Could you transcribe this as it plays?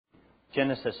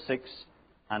Genesis 6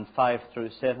 and 5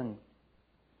 through 7.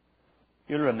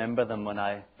 You'll remember them when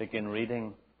I begin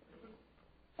reading.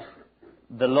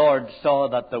 The Lord saw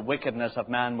that the wickedness of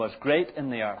man was great in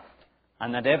the earth,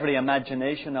 and that every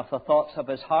imagination of the thoughts of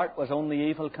his heart was only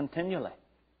evil continually.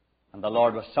 And the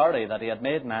Lord was sorry that he had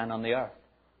made man on the earth,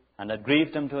 and had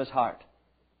grieved him to his heart.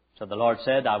 So the Lord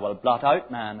said, I will blot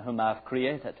out man whom I have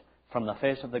created from the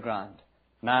face of the ground,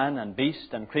 man and beast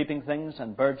and creeping things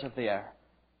and birds of the air,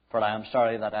 for I am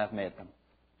sorry that I have made them.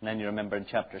 And then you remember in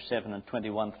chapter 7 and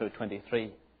 21 through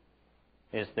 23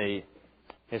 is the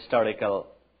historical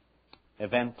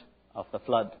event of the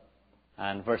flood.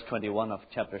 And verse 21 of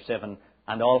chapter 7,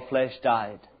 and all flesh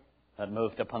died that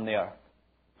moved upon the earth,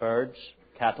 birds,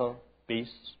 cattle,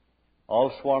 beasts,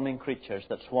 all swarming creatures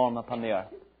that swarm upon the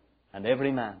earth, and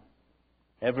every man,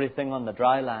 everything on the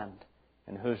dry land,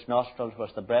 in whose nostrils was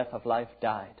the breath of life,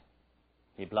 died.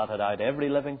 He blotted out every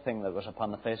living thing that was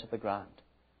upon the face of the ground,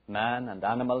 man and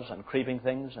animals and creeping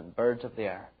things and birds of the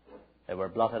air. They were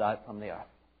blotted out from the earth.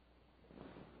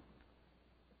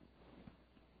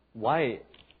 Why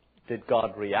did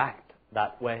God react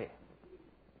that way?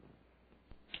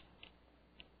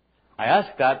 I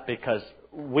ask that because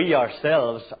we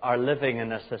ourselves are living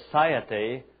in a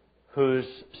society whose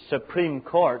Supreme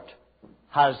Court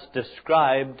has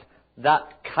described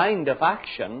that kind of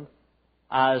action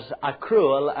as a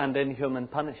cruel and inhuman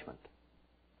punishment.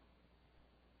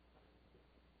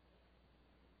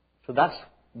 So that's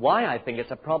why I think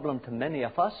it's a problem to many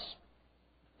of us.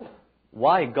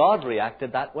 Why God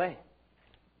reacted that way.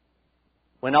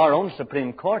 When our own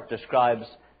Supreme Court describes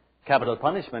capital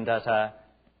punishment as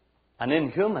an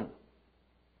inhuman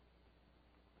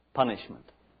punishment,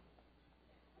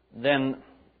 then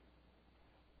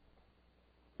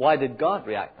why did God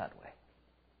react that way?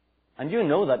 And you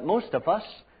know that most of us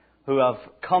who have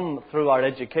come through our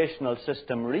educational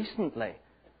system recently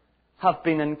have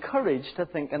been encouraged to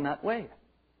think in that way.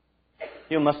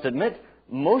 You must admit,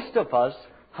 most of us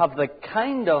have the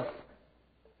kind of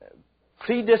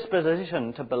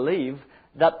predisposition to believe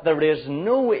that there is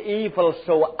no evil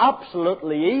so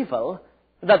absolutely evil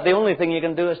that the only thing you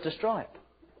can do is destroy it.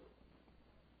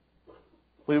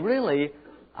 We really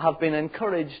have been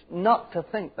encouraged not to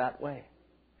think that way.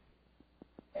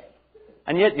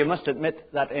 And yet you must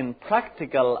admit that in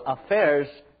practical affairs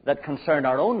that concern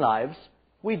our own lives,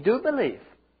 we do believe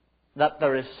that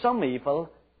there is some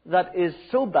evil that is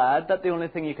so bad that the only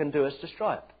thing you can do is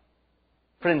destroy it.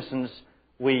 For instance,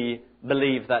 we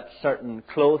believe that certain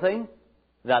clothing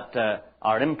that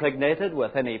are impregnated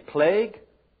with any plague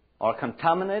or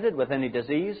contaminated with any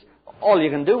disease, all you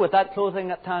can do with that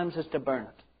clothing at times is to burn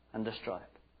it and destroy it.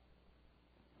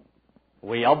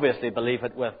 We obviously believe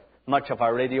it with much of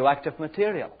our radioactive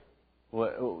material.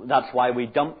 That's why we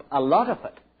dump a lot of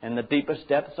it in the deepest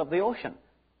depths of the ocean,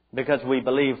 because we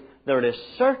believe there is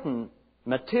certain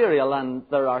material and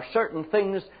there are certain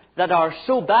things that are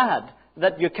so bad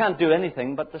that you can't do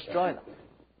anything but destroy them.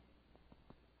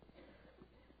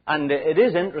 And it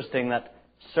is interesting that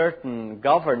certain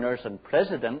governors and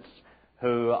presidents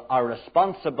who are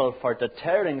responsible for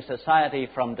deterring society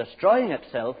from destroying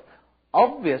itself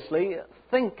obviously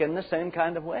think in the same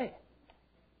kind of way.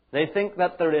 They think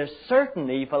that there is certain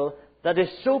evil that is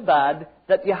so bad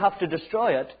that you have to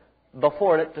destroy it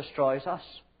before it destroys us.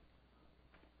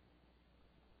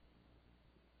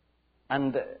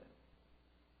 And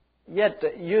yet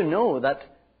you know that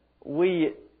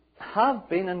we have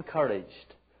been encouraged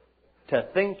to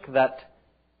think that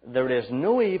there is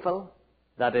no evil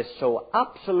that is so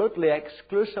absolutely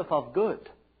exclusive of good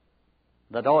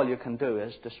that all you can do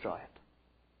is destroy it.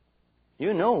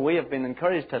 You know, we have been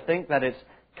encouraged to think that it's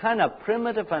kind of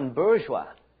primitive and bourgeois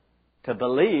to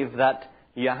believe that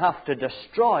you have to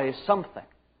destroy something,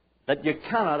 that you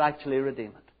cannot actually redeem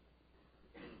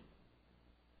it.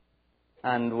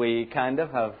 And we kind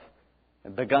of have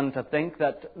begun to think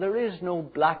that there is no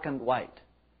black and white,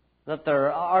 that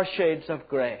there are shades of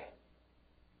grey,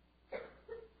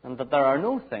 and that there are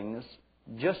no things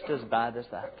just as bad as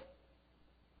that.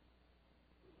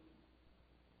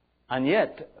 And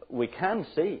yet, we can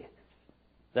see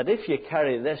that if you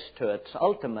carry this to its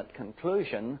ultimate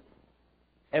conclusion,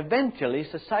 eventually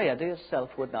society itself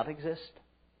would not exist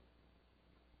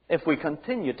if we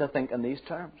continue to think in these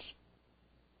terms.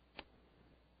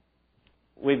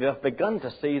 We have begun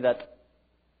to see that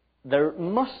there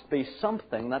must be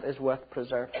something that is worth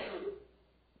preserving.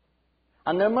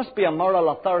 And there must be a moral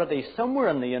authority somewhere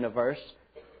in the universe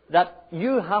that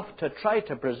you have to try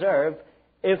to preserve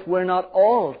if we're not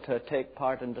all to take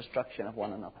part in destruction of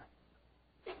one another.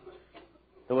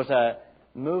 There was a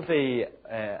movie,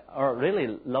 or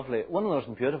really lovely, one of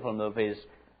those beautiful movies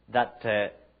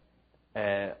that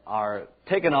are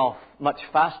taken off much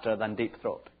faster than Deep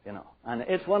Throat, you know. And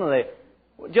it's one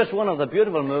of the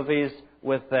beautiful movies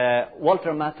with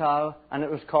Walter Matthau, and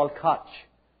it was called Koch.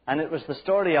 And it was the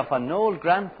story of an old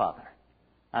grandfather.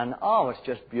 And it's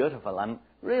just beautiful and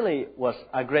really was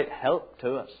a great help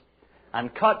to us.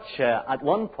 And Koch, at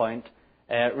one point,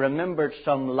 remembered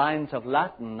some lines of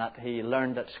Latin that he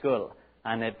learned at school.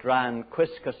 And it ran, Quis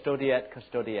custodiet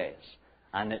custodies.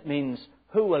 And it means,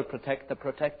 who will protect the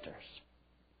protectors?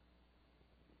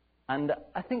 And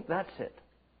I think that's it,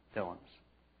 Jones.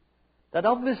 That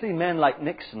obviously men like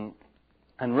Nixon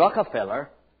and Rockefeller,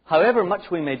 however much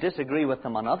we may disagree with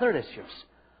them on other issues,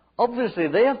 obviously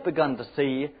they have begun to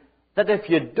see that if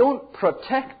you don't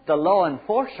protect the law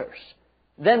enforcers,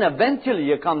 then eventually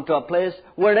you come to a place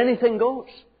where anything goes.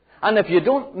 And if you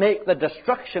don't make the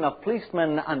destruction of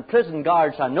policemen and prison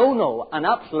guards a no-no, an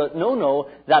absolute no-no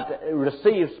that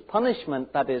receives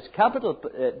punishment that is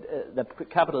the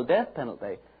capital death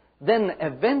penalty, then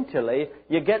eventually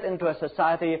you get into a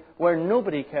society where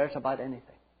nobody cares about anything.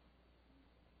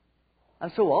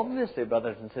 And so obviously,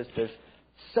 brothers and sisters,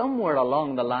 somewhere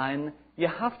along the line, you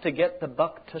have to get the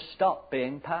buck to stop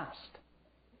being passed.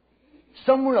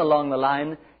 Somewhere along the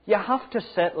line, you have to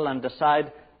settle and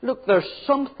decide, look, there's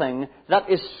something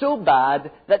that is so bad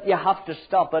that you have to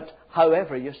stop it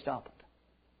however you stop it.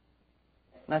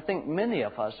 And I think many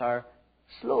of us are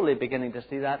slowly beginning to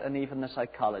see that, and even the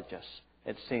psychologists,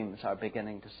 it seems, are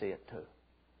beginning to see it too.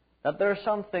 That there are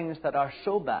some things that are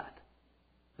so bad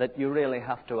that you really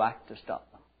have to act to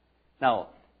stop them. Now,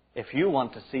 if you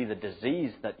want to see the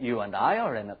disease that you and I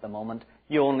are in at the moment,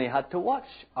 you only had to watch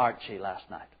Archie last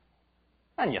night.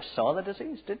 And you saw the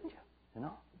disease, didn't you? You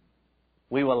know.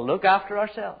 We will look after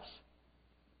ourselves.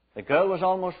 The girl was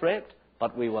almost raped,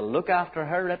 but we will look after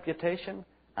her reputation.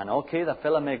 And okay, the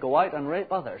fella may go out and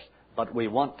rape others, but we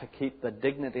want to keep the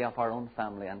dignity of our own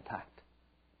family intact.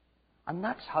 And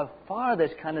that's how far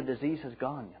this kind of disease has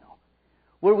gone, you know.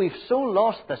 Where we've so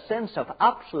lost the sense of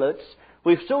absolutes,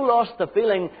 we've so lost the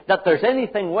feeling that there's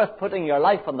anything worth putting your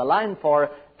life on the line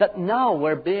for, that now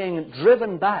we're being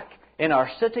driven back in our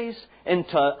cities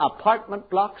into apartment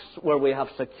blocks where we have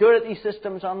security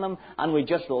systems on them, and we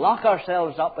just lock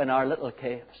ourselves up in our little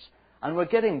caves. And we're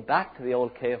getting back to the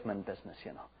old caveman business,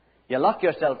 you know. You lock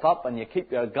yourself up and you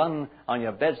keep your gun on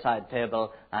your bedside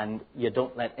table and you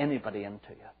don't let anybody into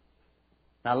you.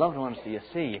 Now, loved ones, do you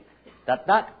see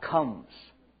that comes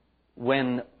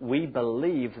when we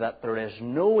believe that there is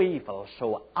no evil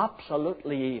so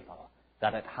absolutely evil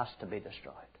that it has to be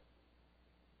destroyed.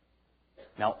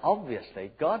 Now,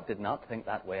 obviously, God did not think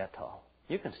that way at all.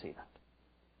 You can see that.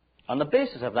 On the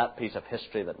basis of that piece of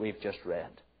history that we've just read,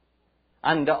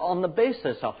 and on the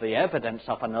basis of the evidence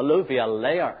of an alluvial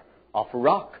layer of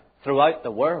rock throughout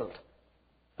the world,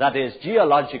 that is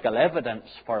geological evidence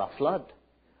for a flood,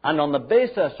 and on the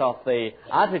basis of the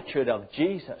attitude of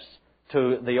Jesus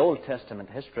to the Old Testament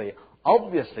history,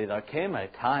 obviously there came a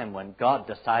time when God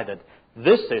decided,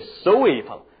 this is so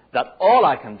evil that all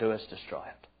I can do is destroy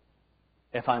it,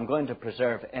 if I'm going to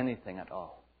preserve anything at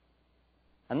all.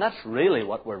 And that's really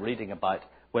what we're reading about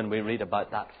when we read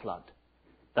about that flood.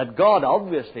 That God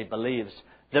obviously believes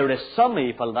there is some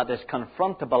evil that is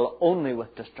confrontable only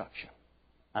with destruction.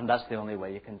 And that's the only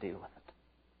way you can deal with it.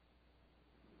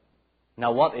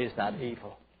 Now, what is that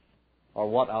evil? Or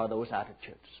what are those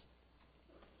attitudes?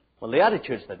 Well, the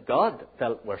attitudes that God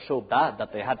felt were so bad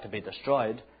that they had to be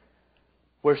destroyed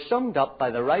were summed up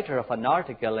by the writer of an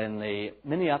article in the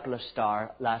Minneapolis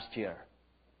Star last year.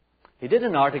 He did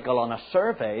an article on a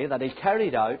survey that he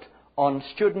carried out on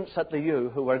students at the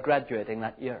U who were graduating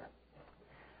that year.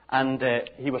 And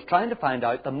he was trying to find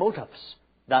out the motives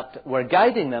that were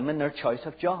guiding them in their choice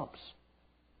of jobs.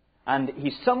 And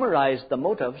he summarized the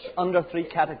motives under 3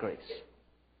 categories.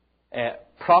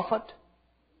 Profit,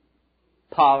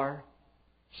 power,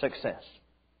 success.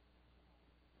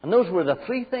 And those were the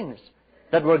 3 things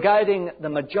that were guiding the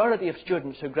majority of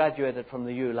students who graduated from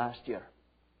the U last year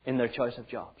in their choice of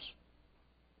jobs.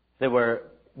 They were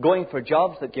going for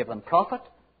jobs that gave them profit,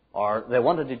 or they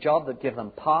wanted a job that gave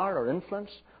them power or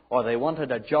influence, or they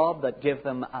wanted a job that gave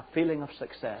them a feeling of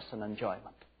success and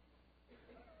enjoyment.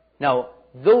 Now,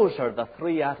 those are the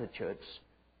 3 attitudes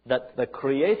that the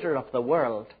Creator of the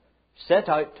world set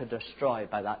out to destroy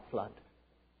by that flood.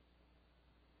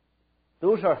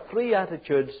 Those are 3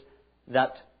 attitudes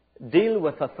that deal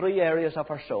with the 3 areas of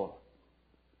our soul: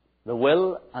 the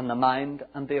will and the mind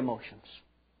and the emotions.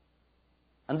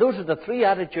 And those are the 3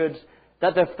 attitudes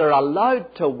that, if they're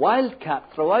allowed to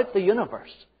wildcat throughout the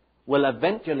universe, will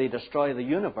eventually destroy the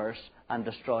universe and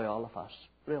destroy all of us,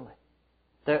 really.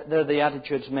 They're the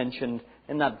attitudes mentioned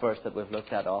in that verse that we've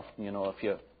looked at often, if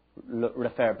you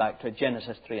refer back to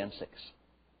Genesis 3 and 6.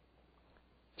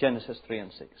 Genesis 3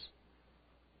 and 6.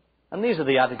 And these are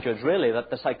the attitudes, really, that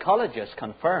the psychologists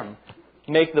confirm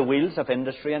make the wheels of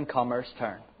industry and commerce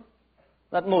turn.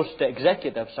 That most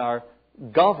executives are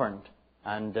governed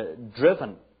and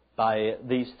driven by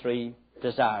these three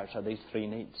desires or these three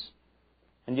needs.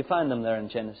 And you find them there in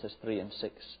Genesis 3 and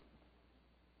 6.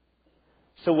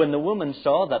 So when the woman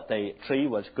saw that the tree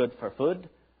was good for food,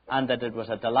 and that it was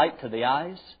a delight to the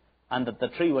eyes, and that the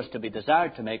tree was to be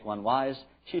desired to make one wise,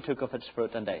 she took of its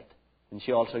fruit and ate. And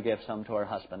she also gave some to her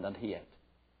husband, and he ate.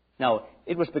 Now,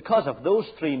 it was because of those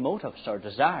three motives or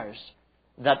desires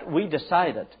that we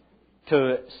decided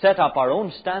to set up our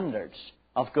own standards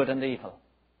of good and evil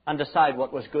and decide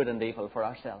what was good and evil for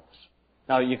ourselves.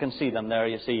 Now, you can see them there.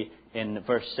 You see in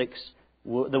verse 6,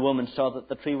 the woman saw that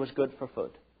the tree was good for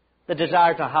food. The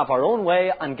desire to have our own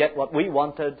way and get what we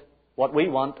wanted, what we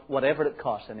want, whatever it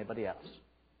costs anybody else.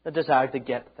 The desire to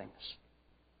get things.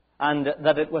 And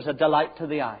that it was a delight to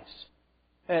the eyes.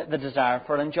 The desire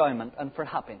for enjoyment and for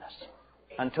happiness.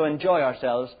 And to enjoy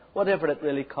ourselves, whatever it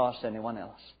really costs anyone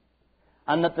else.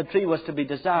 And that the tree was to be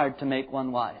desired to make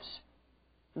one wise.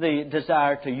 The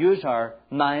desire to use our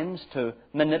minds to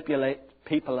manipulate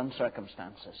people and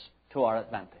circumstances to our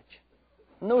advantage.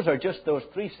 And those are just those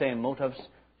three same motives,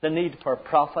 the need for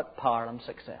profit, power, and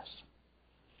success.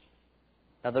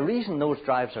 Now, the reason those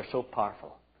drives are so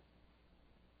powerful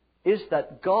is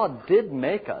that God did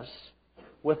make us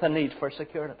with a need for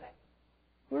security.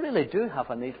 We really do have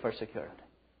a need for security.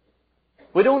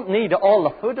 We don't need all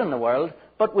the food in the world,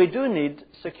 but we do need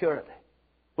security.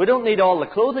 We don't need all the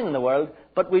clothing in the world,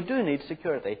 but we do need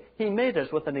security. He made us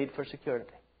with a need for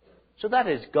security. So that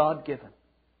is God-given.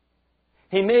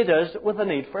 He made us with a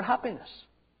need for happiness.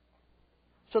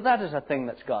 So that is a thing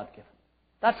that's God-given.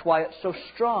 That's why it's so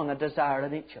strong a desire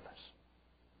in each of us.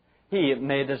 He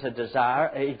made us a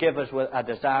desire, He gave us a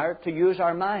desire to use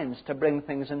our minds to bring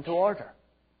things into order.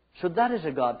 So that is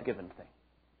a God-given thing.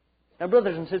 Now,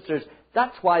 brothers and sisters,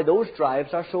 that's why those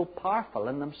drives are so powerful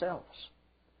in themselves.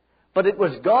 But it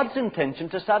was God's intention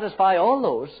to satisfy all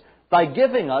those by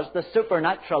giving us the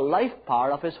supernatural life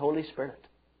power of His Holy Spirit.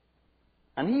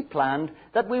 And He planned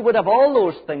that we would have all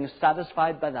those things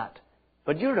satisfied by that.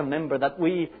 But you remember that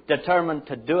we determined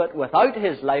to do it without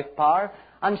His life power,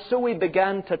 and so we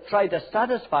began to try to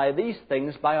satisfy these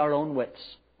things by our own wits.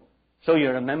 So you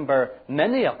remember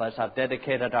many of us have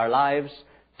dedicated our lives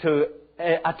to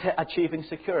achieving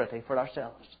security for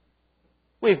ourselves.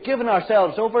 We've given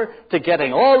ourselves over to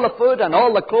getting all the food and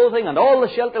all the clothing and all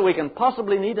the shelter we can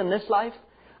possibly need in this life.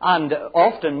 And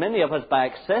often many of us, by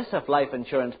excessive life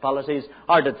insurance policies,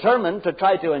 are determined to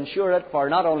try to insure it for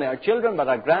not only our children but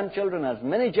our grandchildren as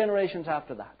many generations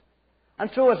after that.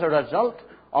 And so as a result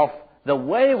of the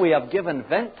way we have given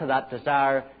vent to that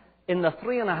desire, in the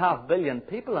 3.5 billion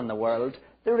people in the world,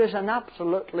 there is an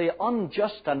absolutely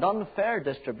unjust and unfair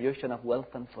distribution of wealth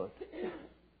and food.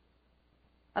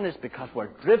 And it's because we're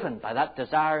driven by that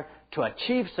desire to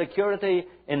achieve security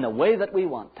in the way that we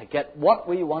want, to get what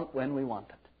we want when we want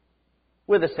it.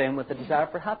 We're the same with the desire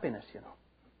for happiness, you know.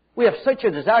 We have such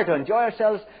a desire to enjoy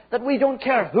ourselves that we don't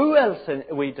care who else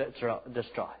we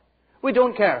destroy. We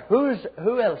don't care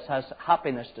who else has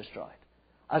happiness destroyed,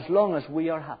 as long as we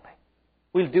are happy.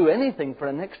 We'll do anything for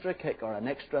an extra kick or an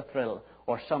extra thrill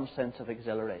or some sense of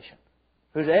exhilaration.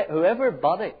 Whoever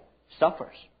body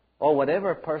suffers, or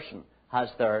whatever person has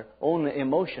their own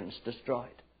emotions destroyed.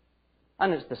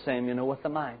 And it's the same, you know, with the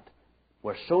mind.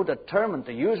 We're so determined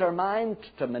to use our mind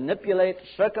to manipulate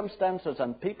circumstances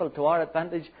and people to our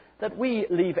advantage that we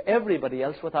leave everybody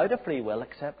else without a free will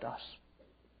except us.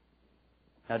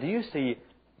 Now, do you see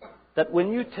that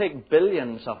when you take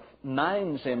billions of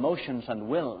minds, emotions, and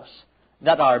wills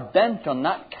that are bent on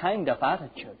that kind of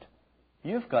attitude,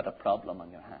 you've got a problem on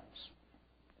your hands.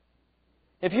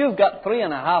 If you've got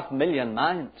 3.5 million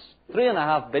minds,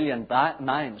 3.5 billion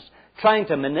minds trying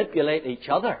to manipulate each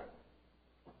other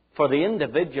for the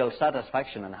individual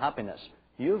satisfaction and happiness,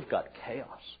 you've got chaos.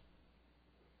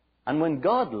 And when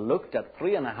God looked at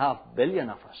 3.5 billion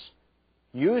of us,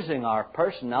 using our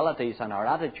personalities and our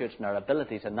attitudes and our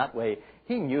abilities in that way,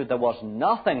 He knew there was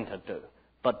nothing to do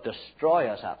but destroy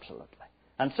us absolutely.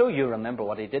 And so you remember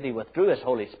what He did. He withdrew His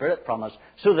Holy Spirit from us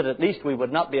so that at least we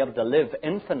would not be able to live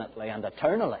infinitely and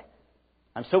eternally.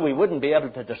 And so we wouldn't be able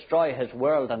to destroy His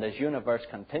world and His universe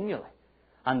continually.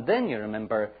 And then you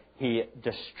remember He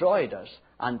destroyed us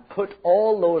and put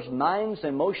all those minds,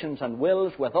 emotions, and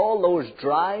wills with all those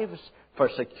drives for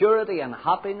security and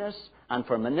happiness and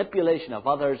for manipulation of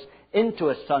others into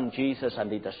His Son Jesus,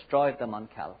 and He destroyed them on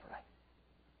Calvary.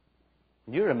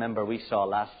 You remember we saw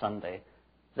last Sunday,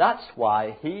 that's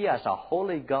why He, as a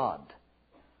holy God,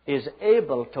 is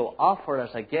able to offer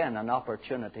us again an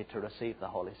opportunity to receive the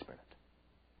Holy Spirit.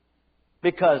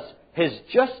 Because His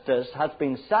justice has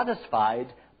been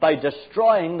satisfied by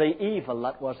destroying the evil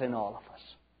that was in all of us.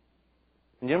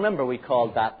 And you remember we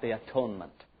called that the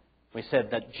atonement. We said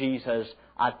that Jesus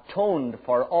atoned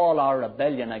for all our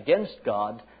rebellion against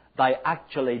God by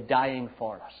actually dying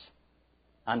for us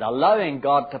and allowing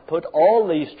God to put all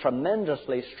these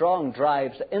tremendously strong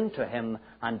drives into Him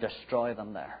and destroy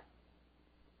them there.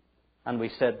 And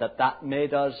we said that that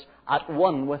made us at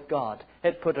one with God.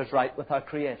 It put us right with our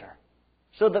Creator,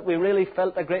 so that we really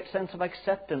felt a great sense of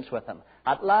acceptance with Him.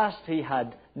 At last He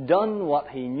had done what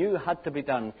He knew had to be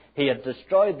done. He had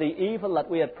destroyed the evil that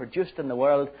we had produced in the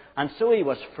world, and so He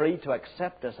was free to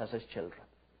accept us as His children.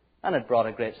 And it brought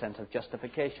a great sense of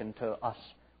justification to us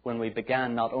when we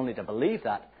began not only to believe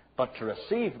that, but to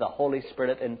receive the Holy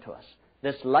Spirit into us,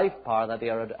 this life power that He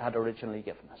had originally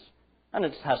given us. And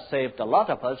it has saved a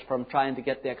lot of us from trying to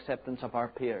get the acceptance of our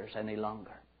peers any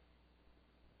longer.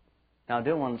 Now,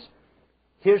 dear ones,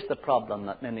 here's the problem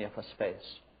that many of us face.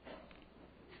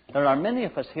 There are many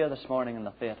of us here this morning in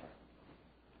the theatre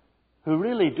who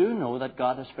really do know that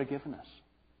God has forgiven us.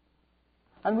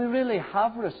 And we really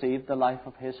have received the life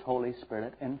of His Holy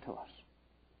Spirit into us.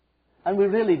 And we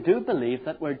really do believe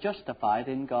that we're justified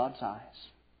in God's eyes.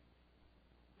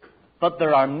 But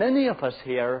there are many of us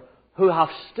here who have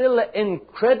still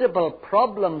incredible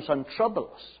problems and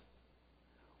troubles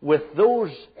with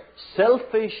those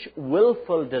selfish,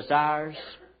 willful desires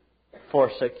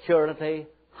for security,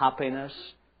 happiness,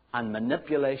 and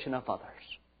manipulation of others.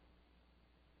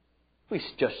 We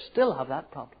just still have that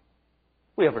problem.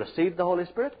 We have received the Holy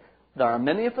Spirit. There are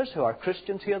many of us who are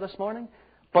Christians here this morning,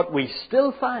 but we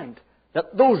still find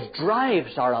that those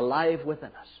drives are alive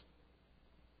within us.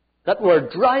 That we're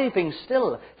driving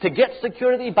still to get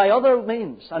security by other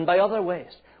means and by other ways.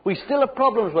 We still have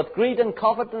problems with greed and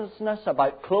covetousness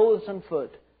about clothes and food.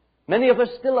 Many of us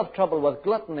still have trouble with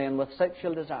gluttony and with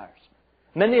sexual desires.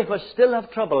 Many of us still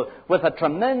have trouble with a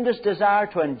tremendous desire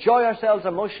to enjoy ourselves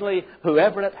emotionally,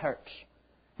 whoever it hurts.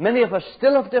 Many of us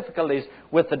still have difficulties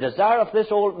with the desire of this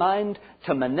old mind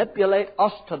to manipulate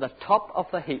us to the top of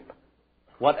the heap,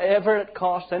 whatever it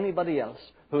costs anybody else,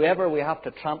 whoever we have to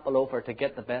trample over to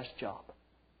get the best job.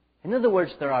 In other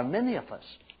words, there are many of us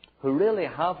who really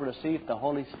have received the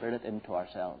Holy Spirit into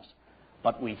ourselves,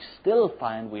 but we still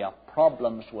find we have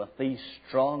problems with these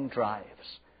strong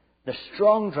drives, the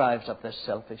strong drives of this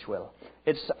selfish will.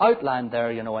 It's outlined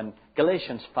there, in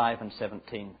Galatians 5 and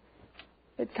 17.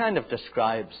 It kind of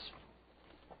describes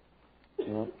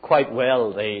quite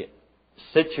well the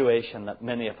situation that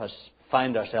many of us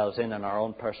find ourselves in our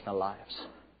own personal lives.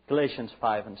 Galatians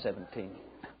 5 and 17.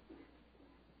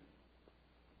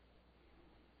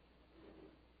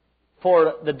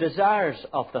 For the desires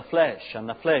of the flesh, and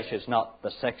the flesh is not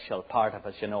the sexual part of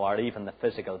us, or even the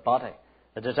physical body.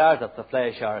 The desires of the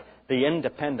flesh are the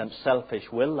independent, selfish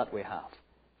will that we have.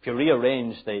 If you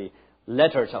rearrange the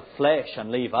letters of flesh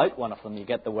and leave out one of them, you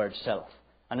get the word self.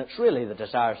 And it's really the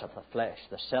desires of the flesh,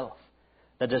 the self.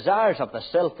 The desires of the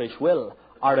selfish will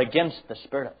are against the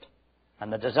Spirit,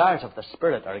 and the desires of the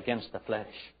Spirit are against the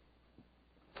flesh.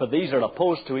 For these are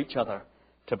opposed to each other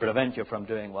to prevent you from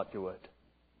doing what you would.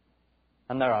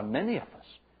 And there are many of us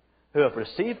who have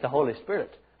received the Holy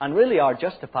Spirit and really are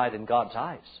justified in God's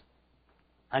eyes.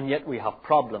 And yet we have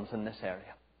problems in this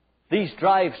area. These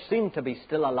drives seem to be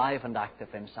still alive and active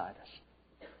inside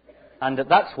us. And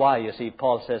that's why, you see,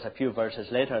 Paul says a few verses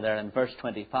later there in verse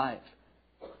 25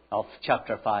 of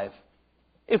chapter 5,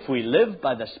 if we live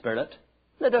by the Spirit,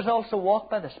 let us also walk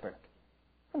by the Spirit.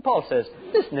 And Paul says,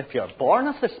 listen, if you're born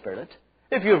of the Spirit,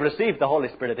 if you've received the Holy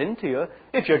Spirit into you,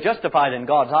 if you're justified in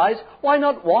God's eyes, why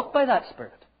not walk by that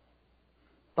Spirit?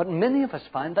 But many of us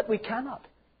find that we cannot.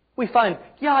 We find,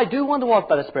 I do want to walk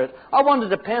by the Spirit. I want to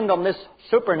depend on this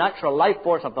supernatural life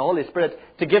force of the Holy Spirit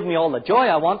to give me all the joy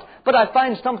I want, but I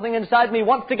find something inside me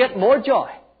wants to get more joy.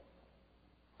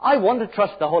 I want to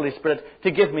trust the Holy Spirit to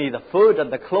give me the food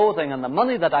and the clothing and the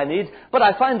money that I need, but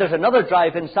I find there's another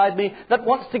drive inside me that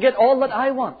wants to get all that I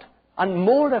want, and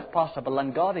more if possible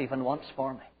than God even wants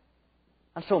for me.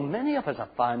 And so many of us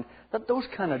have found that those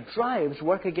kind of drives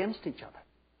work against each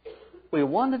other. We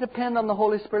want to depend on the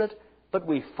Holy Spirit, but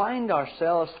we find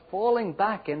ourselves falling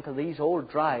back into these old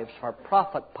drives for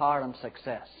profit, power and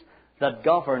success that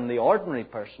govern the ordinary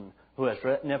person who has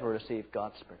never received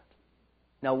God's Spirit.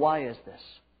 Now, why is this?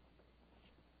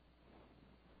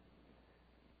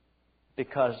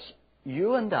 Because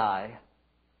you and I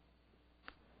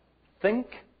think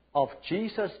of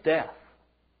Jesus' death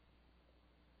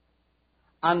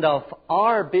and of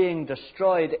our being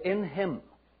destroyed in Him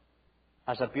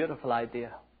as a beautiful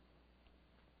idea.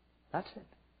 That's it.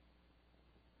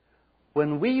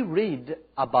 When we read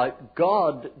about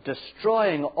God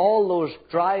destroying all those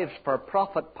drives for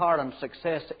profit, power, and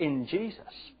success in Jesus,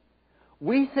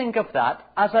 we think of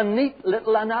that as a neat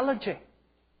little analogy.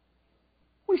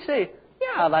 We say,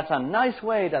 yeah, that's a nice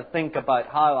way to think about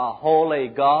how a holy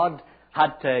God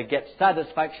had to get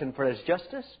satisfaction for His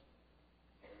justice.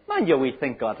 Mind you, we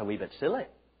think God's a wee bit silly.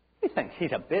 We think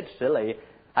He's a bit silly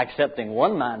accepting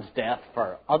one man's death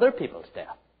for other people's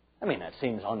death. I mean, it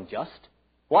seems unjust.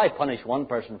 Why punish one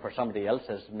person for somebody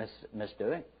else's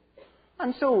misdoing?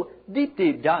 And so, deep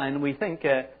down, we think,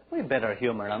 we better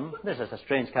humour Him. This is a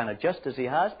strange kind of justice He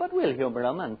has, but we'll humour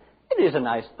Him. And it is a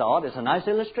nice thought. It's a nice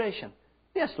illustration.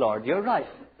 Yes, Lord, you're right.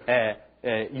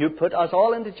 You put us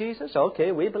all into Jesus.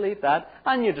 Okay, we believe that.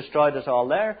 And you destroyed us all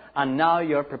there. And now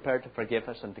you're prepared to forgive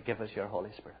us and to give us your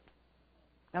Holy Spirit.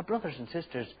 Now, brothers and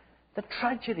sisters, the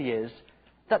tragedy is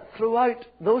that throughout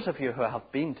those of you who have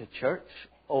been to church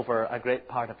over a great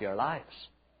part of your lives,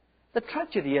 the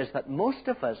tragedy is that most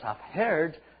of us have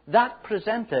heard that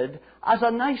presented as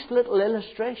a nice little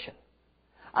illustration,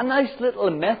 a nice little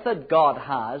method God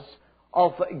has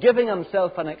of giving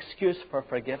Himself an excuse for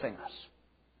forgiving us.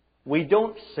 We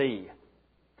don't see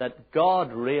that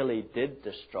God really did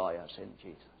destroy us in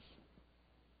Jesus.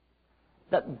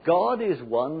 That God is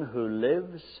one who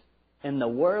lives in the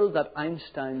world that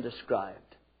Einstein described,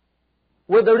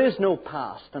 where there is no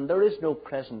past, and there is no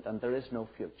present, and there is no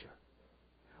future.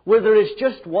 Where there is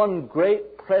just one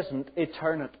great present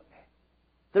eternity.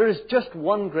 There is just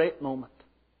one great moment.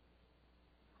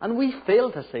 And we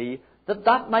fail to see that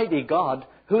that mighty God,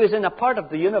 who is in a part of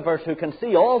the universe who can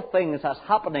see all things as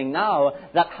happening now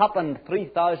that happened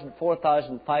 3,000,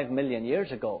 4,000, 5 million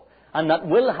years ago, and that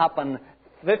will happen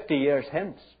 50 years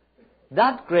hence,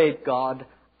 that great God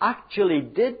actually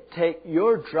did take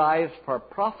your drives for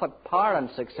profit, power, and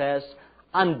success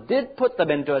and did put them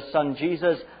into His Son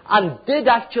Jesus and did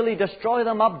actually destroy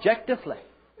them objectively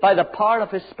by the power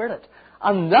of His Spirit.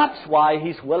 And that's why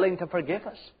He's willing to forgive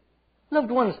us.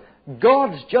 Loved ones,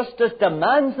 God's justice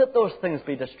demands that those things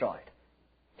be destroyed.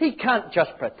 He can't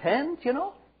just pretend, you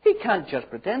know. He can't just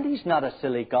pretend. He's not a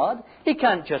silly God. He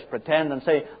can't just pretend and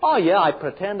say, oh yeah, I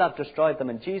pretend I've destroyed them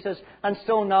in Jesus, and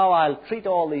so now I'll treat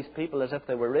all these people as if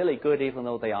they were really good even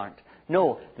though they aren't.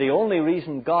 No, the only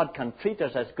reason God can treat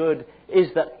us as good is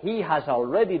that He has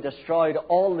already destroyed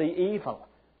all the evil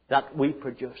that we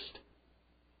produced.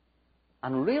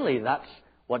 And really that's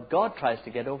what God tries to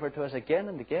get over to us again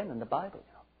and again in the Bible.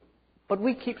 You know. But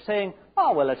we keep saying,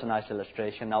 oh well, it's a nice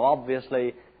illustration. Now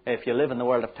obviously, if you live in the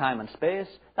world of time and space,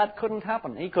 that couldn't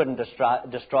happen. He couldn't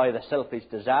destroy the selfish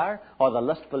desire or the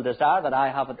lustful desire that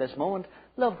I have at this moment.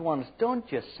 Loved ones, don't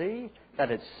you see that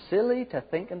it's silly to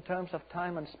think in terms of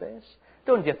time and space?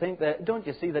 Don't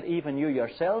you see that even you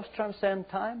yourselves transcend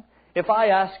time? If I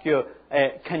ask you,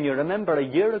 can you remember a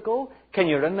year ago? Can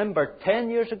you remember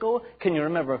 10 years ago? Can you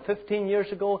remember 15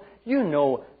 years ago? You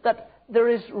know that there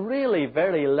is really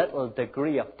very little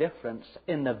degree of difference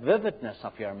in the vividness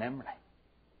of your memory.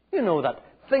 You know that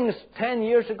things 10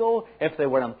 years ago, if they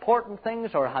were important things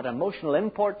or had emotional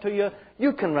import to you,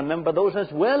 you can remember those as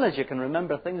well as you can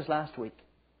remember things last week.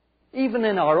 Even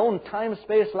in our own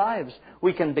time-space lives,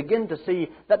 we can begin to see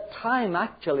that time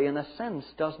actually, in a sense,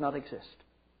 does not exist.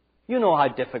 You know how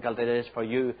difficult it is for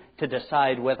you to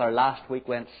decide whether last week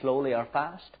went slowly or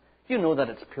fast. You know that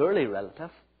it's purely relative.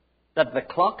 That the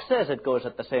clock says it goes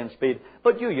at the same speed,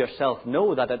 but you yourself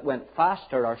know that it went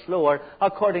faster or slower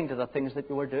according to the things that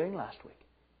you were doing last week.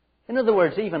 In other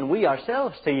words, even we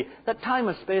ourselves see that time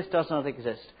and space does not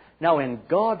exist. Now, in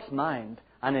God's mind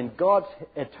and in God's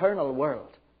eternal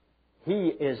world, He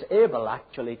is able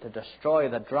actually to destroy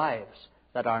the drives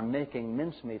that are making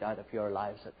mincemeat out of your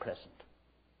lives at present.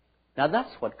 Now,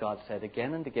 that's what God said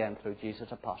again and again through Jesus'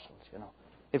 apostles, you know.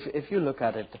 If you look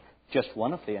at it, just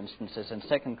one of the instances in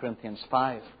 2 Corinthians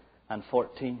 5 and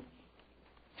 14.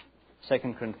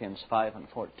 2 Corinthians 5 and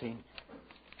 14.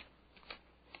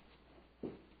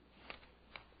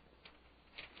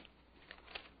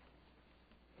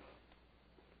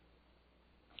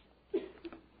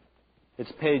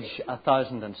 It's page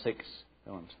 1006.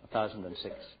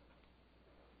 1006.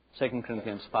 2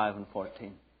 Corinthians 5 and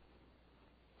 14.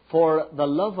 For the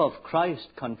love of Christ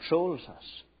controls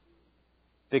us,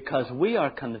 because we are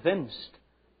convinced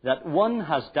that one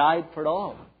has died for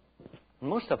all. And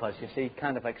most of us, you see,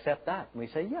 kind of accept that. And we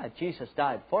say, yeah, Jesus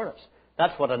died for us.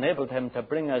 That's what enabled Him to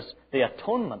bring us the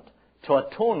atonement, to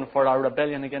atone for our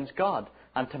rebellion against God,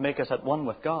 and to make us at one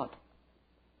with God.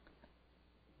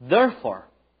 Therefore,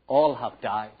 all have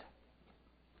died.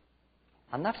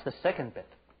 And that's the second bit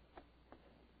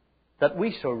that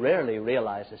we so rarely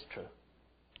realize is true.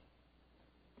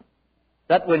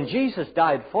 That when Jesus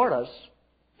died for us,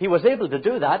 He was able to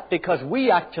do that because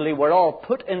we actually were all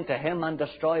put into Him and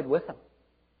destroyed with Him.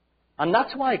 And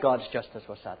that's why God's justice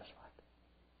was satisfied.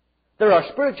 There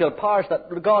are spiritual powers that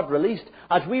God released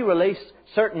as we release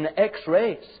certain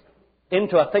X-rays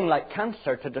into a thing like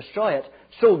cancer to destroy it.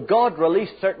 So God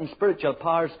released certain spiritual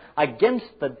powers against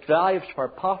the drives for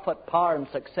profit, power and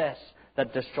success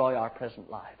that destroy our present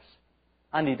lives.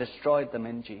 And He destroyed them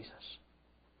in Jesus.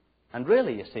 And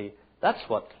really, you see, that's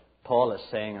what Paul is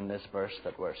saying in this verse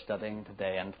that we're studying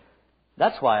today. And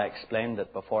that's why I explained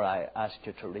it before I asked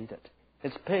you to read it.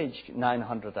 It's page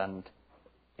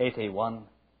 981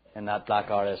 in that black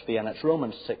RSV, and it's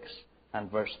Romans 6 and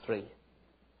verse 3.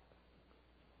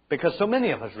 Because so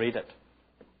many of us read it,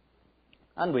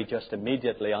 and we just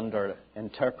immediately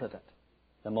underinterpret it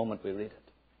the moment we read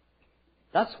it.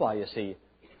 That's why, you see,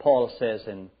 Paul says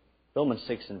in Romans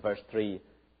 6 and verse 3,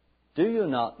 "Do you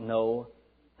not know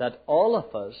that all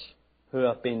of us who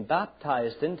have been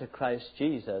baptized into Christ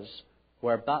Jesus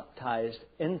were baptized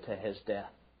into His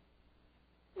death?"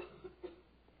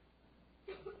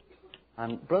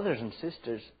 And brothers and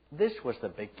sisters, this was the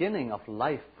beginning of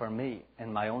life for me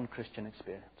in my own Christian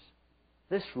experience.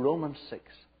 This Romans 6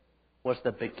 was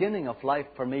the beginning of life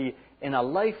for me in a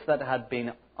life that had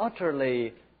been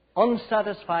utterly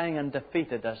unsatisfying and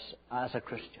defeated as a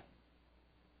Christian.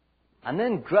 And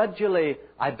then gradually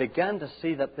I began to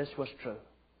see that this was true.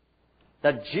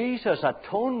 That Jesus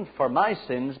atoned for my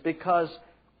sins because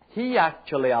He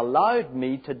actually allowed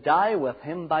me to die with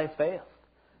Him by faith.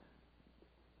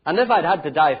 And if I'd had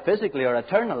to die physically or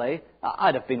eternally,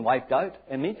 I'd have been wiped out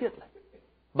immediately.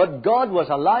 But God was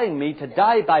allowing me to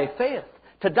die by faith,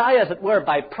 to die as it were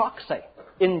by proxy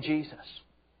in Jesus.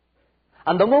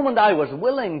 And the moment I was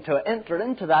willing to enter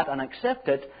into that and accept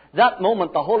it, that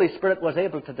moment the Holy Spirit was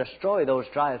able to destroy those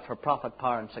drives for profit,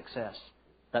 power and success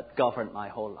that governed my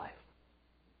whole life.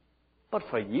 But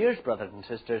for years, brothers and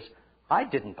sisters, I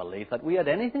didn't believe that we had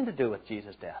anything to do with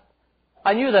Jesus' death.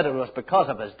 I knew that it was because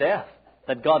of His death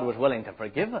that God was willing to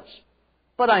forgive us.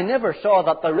 But I never saw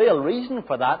that the real reason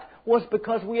for that was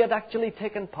because we had actually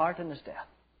taken part in His death.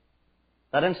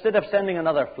 That instead of sending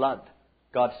another flood,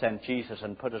 God sent Jesus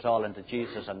and put us all into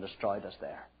Jesus and destroyed us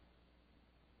there.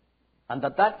 And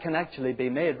that can actually be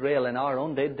made real in our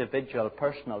own individual,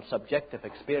 personal, subjective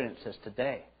experiences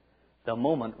today, the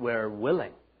moment we're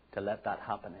willing to let that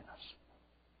happen in us.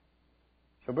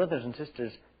 So, brothers and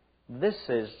sisters, this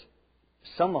is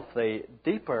some of the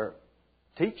deeper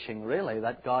teaching, really,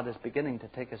 that God is beginning to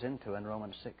take us into in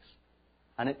Romans 6.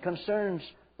 And it concerns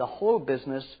the whole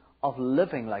business of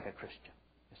living like a Christian,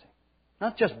 you see.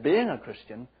 Not just being a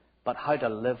Christian, but how to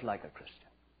live like a Christian.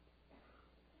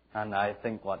 And I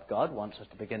think what God wants us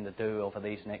to begin to do over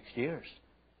these next years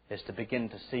is to begin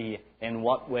to see in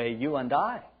what way you and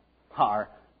I are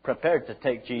prepared to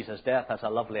take Jesus' death as a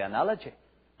lovely analogy,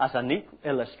 as a neat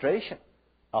illustration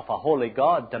of a holy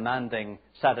God demanding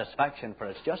satisfaction for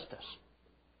His justice,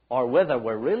 or whether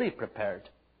we're really prepared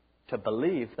to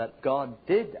believe that God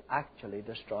did actually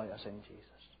destroy us in Jesus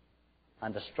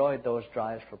and destroyed those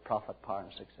drives for profit, power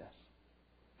and success.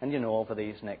 And you know, over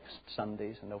these next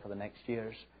Sundays and over the next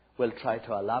years, we'll try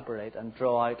to elaborate and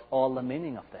draw out all the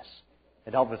meaning of this.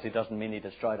 It obviously doesn't mean He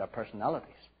destroyed our personalities.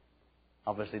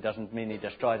 Obviously doesn't mean He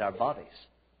destroyed our bodies.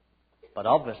 But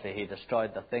obviously He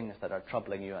destroyed the things that are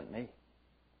troubling you and me.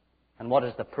 And what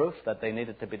is the proof that they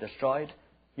needed to be destroyed?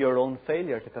 Your own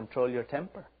failure to control your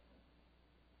temper.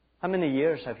 How many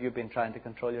years have you been trying to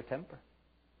control your temper?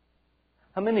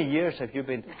 How many years have you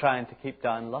been trying to keep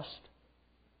down lust?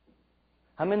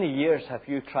 How many years have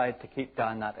you tried to keep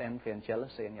down that envy and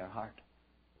jealousy in your heart?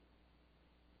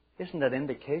 Isn't that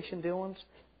indication, dear ones,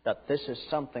 that this is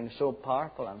something so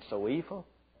powerful and so evil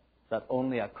that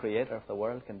only a creator of the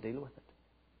world can deal with it?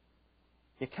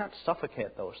 You can't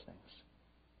suffocate those things.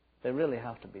 They really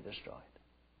have to be destroyed.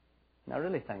 And I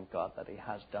really thank God that He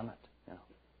has done it, you know,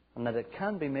 and that it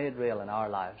can be made real in our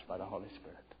lives by the Holy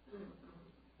Spirit.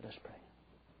 Let us pray.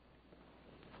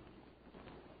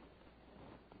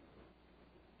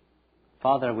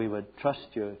 Father, we would trust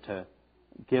You to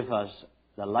give us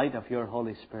the light of Your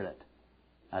Holy Spirit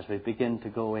as we begin to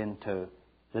go into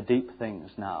the deep things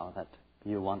now that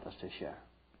You want us to share.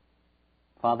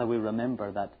 Father, we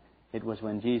remember that it was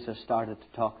when Jesus started to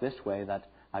talk this way that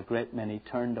a great many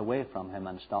turned away from Him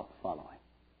and stopped following.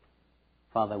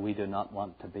 Father, we do not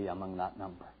want to be among that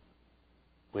number.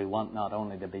 We want not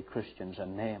only to be Christians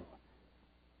in name,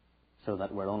 so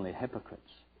that we're only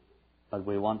hypocrites, but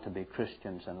we want to be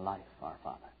Christians in life, our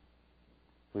Father.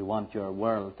 We want your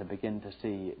world to begin to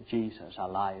see Jesus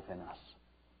alive in us.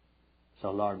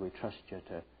 So, Lord, we trust you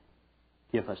to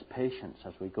give us patience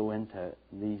as we go into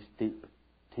these deep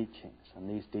teachings and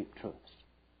these deep truths.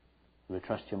 We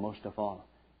trust you most of all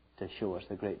to show us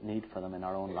the great need for them in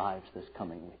our own lives this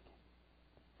coming week.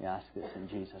 We ask this in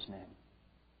Jesus' name.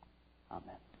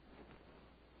 Amen.